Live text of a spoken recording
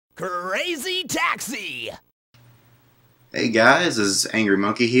Crazy Taxi! Hey guys, this is Angry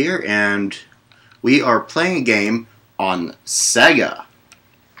Monkey here, and we are playing a game on Sega,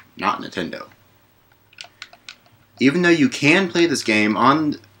 not Nintendo. Even though you can play this game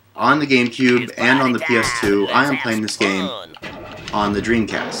on the GameCube and on the PS2, I am playing this game on the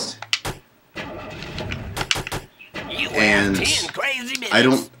Dreamcast. And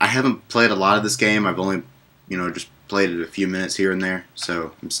I haven't played a lot of this game. I've only, just played it a few minutes here and there,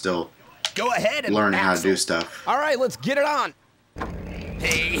 so I'm still learning how to do stuff. All right, let's get it on.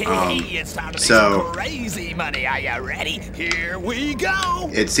 Hey, it's time to make some crazy money. Are you ready? Here we go.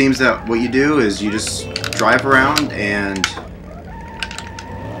 It seems that what you do is you just drive around and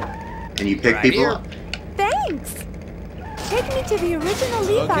you pick people up. Thanks. Take me to the original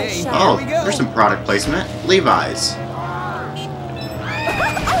Levi's shop. Oh, there's some product placement. Levi's.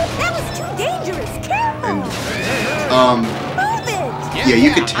 That was too dangerous. Careful. And, Move it. yeah,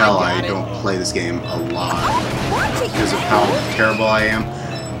 you could tell I don't play this game a lot because of how terrible I am.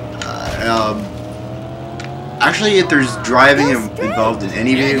 Actually, if there's driving involved in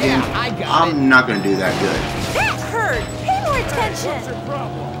any video game, I'm not going to do that good. That hurt. Pay more attention.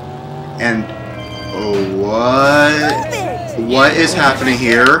 And what is happening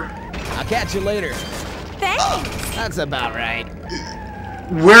here? I'll catch you later. Thanks. That's about right.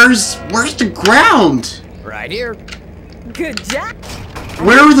 Where's the ground? Right here. Good job.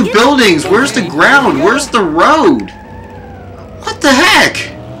 Where are the buildings? Where's the ground? Where's the road? What the heck?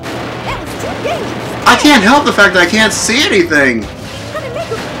 That was too dangerous. I can't help the fact that I can't see anything.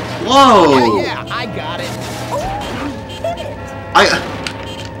 Whoa. Yeah, I got it.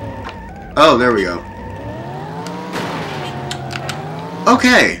 Oh, there we go.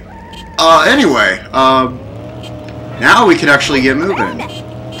 Okay. Anyway, now we can actually get moving.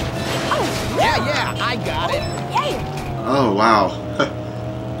 Yeah, I got it. Oh, wow.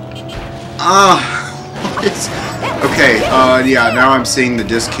 Okay, yeah, now I'm seeing the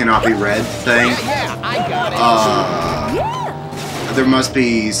disc cannot be read thing. Yeah, I got it. There must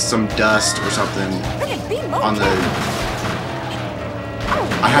be some dust or something on the...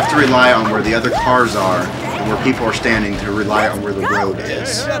 I have to rely on where the other cars are and where people are standing to rely on where the road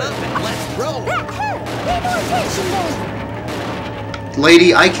is. Shut up and let's roll.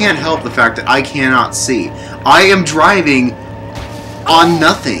 Lady, I can't help the fact that I cannot see. I am driving on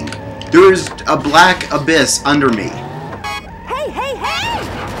nothing. There is a black abyss under me. Hey!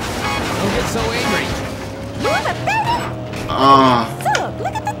 Don't get so angry. Move it, baby.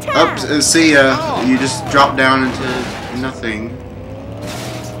 Look at the time. Oops, see ya. You just drop down into nothing.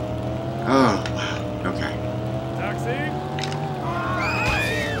 Oh, okay. Taxi.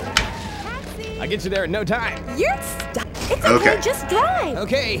 I'll get you there in no time. You're stuck. It's okay, just drive.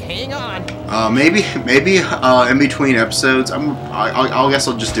 Okay, hang on. Maybe in between episodes, I guess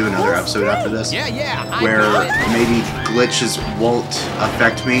I'll just do another episode after this. Yeah, where maybe glitches won't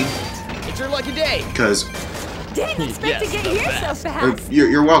affect me. It's your lucky day. Because didn't expect to get here so fast.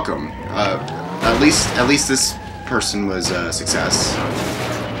 You're welcome. At least this person was a success.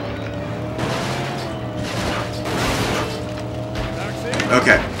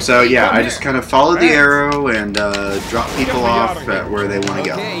 Okay, so yeah, I just kind of followed the arrow and drop people off at where they want to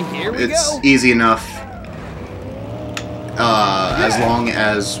go. It's easy enough, as long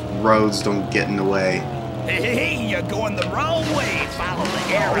as roads don't get in the way. Hey, you're going the wrong way. Follow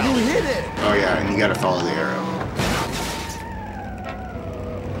the arrow. You hit it. Oh yeah, and you gotta follow the arrow.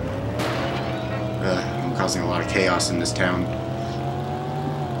 I'm causing a lot of chaos in this town.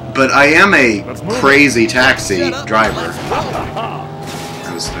 But I am a crazy taxi driver.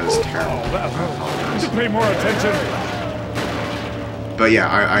 That was terrible. I apologize. Pay more attention. But yeah,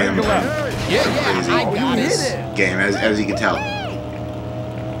 I am a crazy game, as you can tell.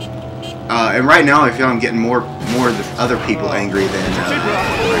 And right now, I feel I'm getting more of the other people angry than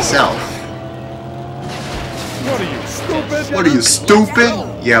myself. What are you, stupid? What are you,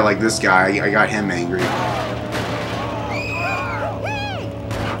 stupid? Yeah, like this guy. I got him angry.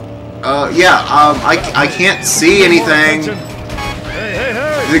 I can't see anything.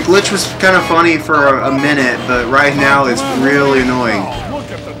 The glitch was kind of funny for a minute, but right now it's really annoying.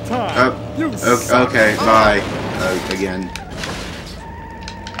 Look at the time. Okay, bye. Again.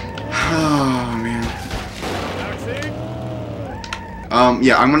 Oh man.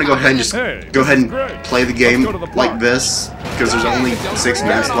 Yeah, I'm gonna go ahead and just play the game like this because there's only 6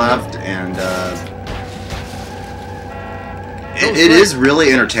 minutes left, and it is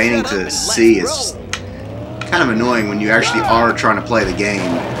really entertaining to see. It's just kind of annoying when you actually are trying to play the game.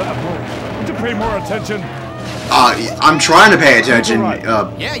 Would you pay more attention? I'm trying to pay attention,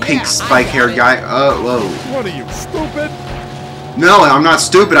 pink spike-haired guy. Whoa. What are you, stupid? No, I'm not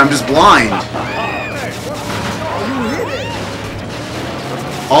stupid. I'm just blind.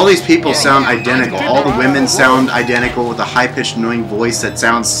 All these people sound identical. All the women sound identical with a high-pitched, annoying voice that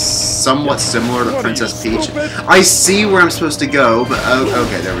sounds somewhat similar to Princess Peach. I see where I'm supposed to go, but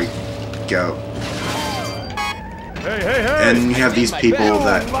okay, there we go. And you have these people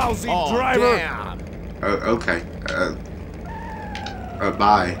that. Okay.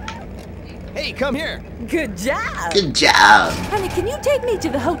 Bye. Hey, come here. Good job. Good job. Honey, can you take me to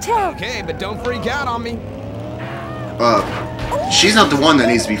the hotel? Okay, but don't freak out on me. She's not the one that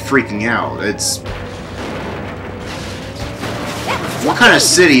needs to be freaking out. It's... What kind of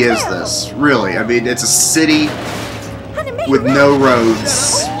city is this, really? I mean, it's a city with no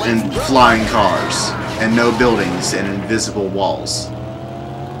roads and flying cars, and no buildings and invisible walls.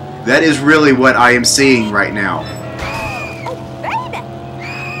 That is really what I am seeing right now.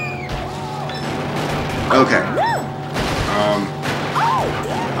 Okay.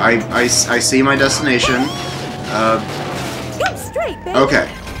 I see my destination. Okay.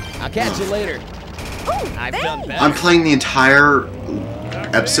 I'll catch you later. I've done better. I'm playing the entire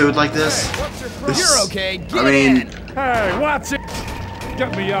episode like this. You're okay. Get I mean, in. Hey, watch it!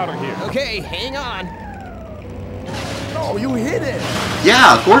 Get me out of here. Okay, hang on. Oh, you hit it.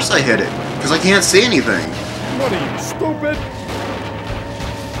 yeah, of course I hit it, because I can't see anything. What are you, stupid?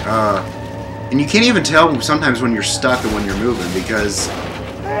 And you can't even tell sometimes when you're stuck and when you're moving, because...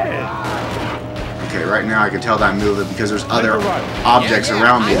 Okay, right now I can tell that I'm moving because there's other objects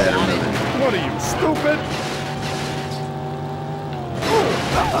around me that are moving. What are you, stupid?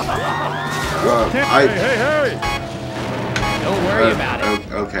 Hey! Don't worry about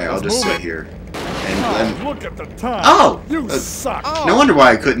it. Okay, I'll just sit here. And Look at the time. oh! You suck. No wonder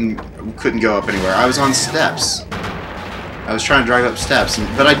why I couldn't go up anywhere. I was on steps. I was trying to drive up steps,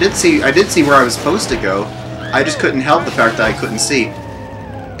 but I did see where I was supposed to go. I just couldn't help the fact that I couldn't see.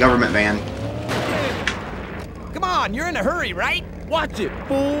 Government van. Come on, you're in a hurry, right? Watch it,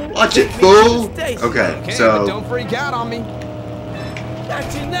 fool. Watch it, fool. Okay, Okay, so but don't freak out on me.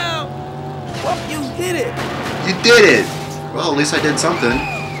 Got you now. Well, you did it. you did it. Well, at least I did something.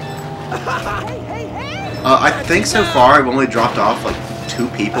 I think so far I've only dropped off like 2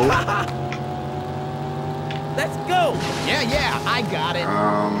 people. Let's go. Yeah, I got it.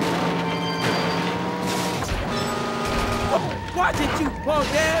 Watch it, you punk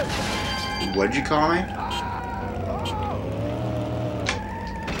ass. What'd you call me?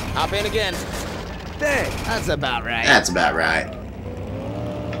 Hop in again. Dang, that's about right. That's about right.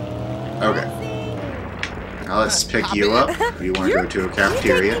 Okay. Now let's pick you up. You want to go to a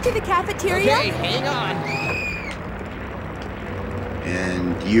cafeteria? Can you take me to the cafeteria? Okay, hang on.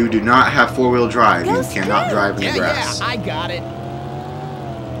 And you do not have 4-wheel drive. You cannot drive in the grass. Yeah, I got it.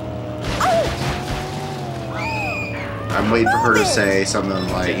 I'm waiting for her to say something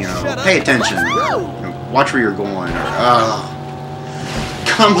like, you know, pay attention, or watch where you're going, or,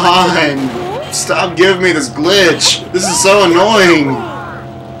 come on! Stop giving me this glitch! This is so annoying!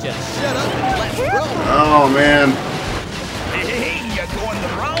 Just shut up and let's roll. Oh, man. Hey, you're going the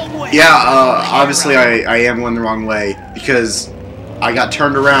wrong way. Yeah, obviously I am going the wrong way, because I got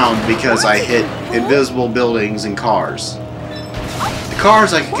turned around because I hit invisible buildings and cars. The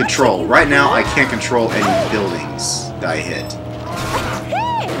cars I can control. Right now, I can't control any buildings that I hit.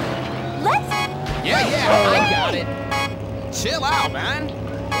 Yeah, I got it. Chill out, man.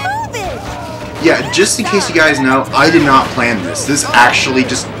 Move it! Yeah, just in case you guys know, I did not plan this. This actually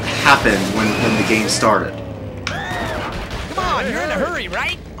just happened when the game started. Come on, you're in a hurry,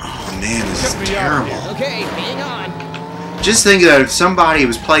 right? Oh man, this is terrible. Okay, hang on. Just think that if somebody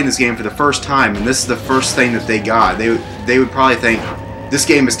was playing this game for the first time and this is the first thing that they got, they would probably think, this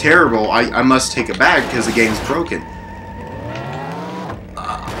game is terrible, I must take it back because the game's broken.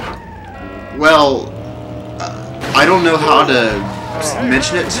 I don't know how to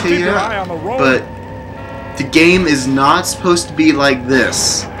mention it to you, but the game is not supposed to be like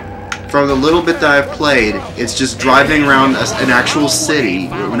this. From the little bit that I've played, it's just driving around an actual city.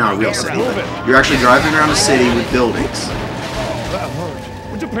 Well, not a real city, but you're actually driving around a city with buildings. That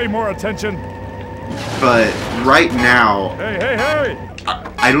hurt. Would you pay more attention? But right now, Hey!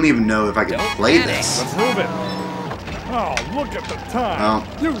 I don't even know if I can play this. Let's move it. Oh, look at the time.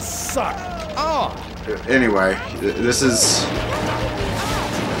 You suck. Oh. Anyway, this is...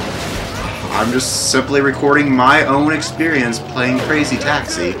 I'm just simply recording my own experience playing Crazy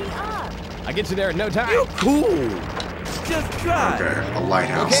Taxi. I'll get you there in no time. You're cool. Just drive. Okay, a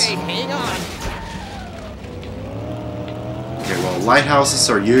lighthouse. Okay, hang on. Okay, well, lighthouses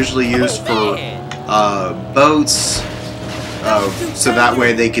are usually used for boats, so that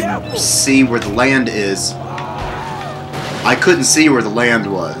way they can see where the land is. I I couldn't see where the land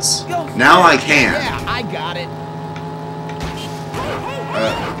was. Now I can. Yeah, I got it.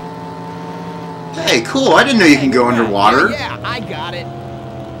 Hey, cool. I didn't know you can go underwater. Yeah, I got it.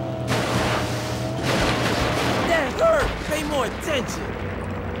 That hurt. Pay more attention.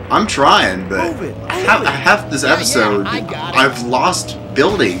 I'm trying, but half this episode, I got it. I've lost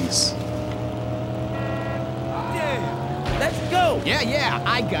buildings. Yeah, let's go. Yeah,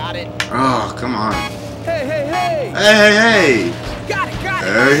 I got it. Oh, come on. Hey, hey, hey. Hey. Got it.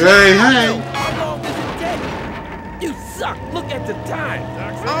 Hey. How long does it take? You suck. Look at the time.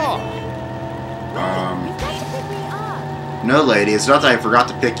 Oh. You've got to pick me up. No, lady, it's not that I forgot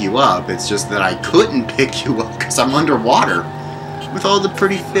to pick you up. It's just that I couldn't pick you up because I'm underwater with all the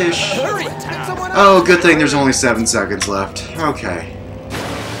pretty fish. Hurry, pick someone up. Oh, good thing there's only 7 seconds left. Okay.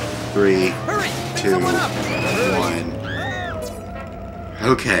 3, Hurry, pick 2, someone up.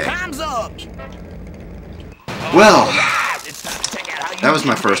 1. Okay. Time's up. Well, It's time to check out how you that was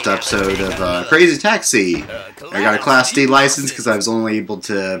my first episode of Crazy Taxi. I got a Class D license because I was only able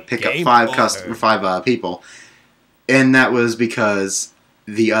to pick up 5 people. And that was because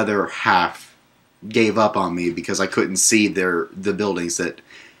the other half gave up on me because I couldn't see the buildings that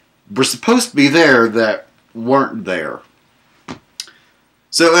were supposed to be there that weren't there.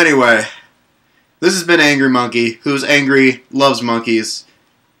 So anyway, this has been Angry Monkey, who's angry, loves monkeys,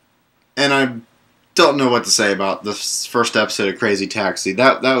 and I don't know what to say about this first episode of Crazy Taxi.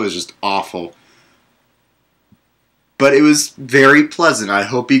 That was just awful. But it was very pleasant. I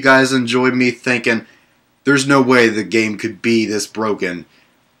hope you guys enjoyed me thinking, there's no way the game could be this broken.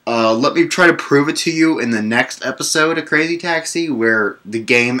 Let me try to prove it to you in the next episode of Crazy Taxi, where the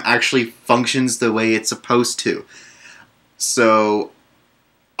game actually functions the way it's supposed to. So,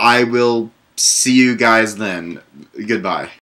 I will see you guys then. Goodbye.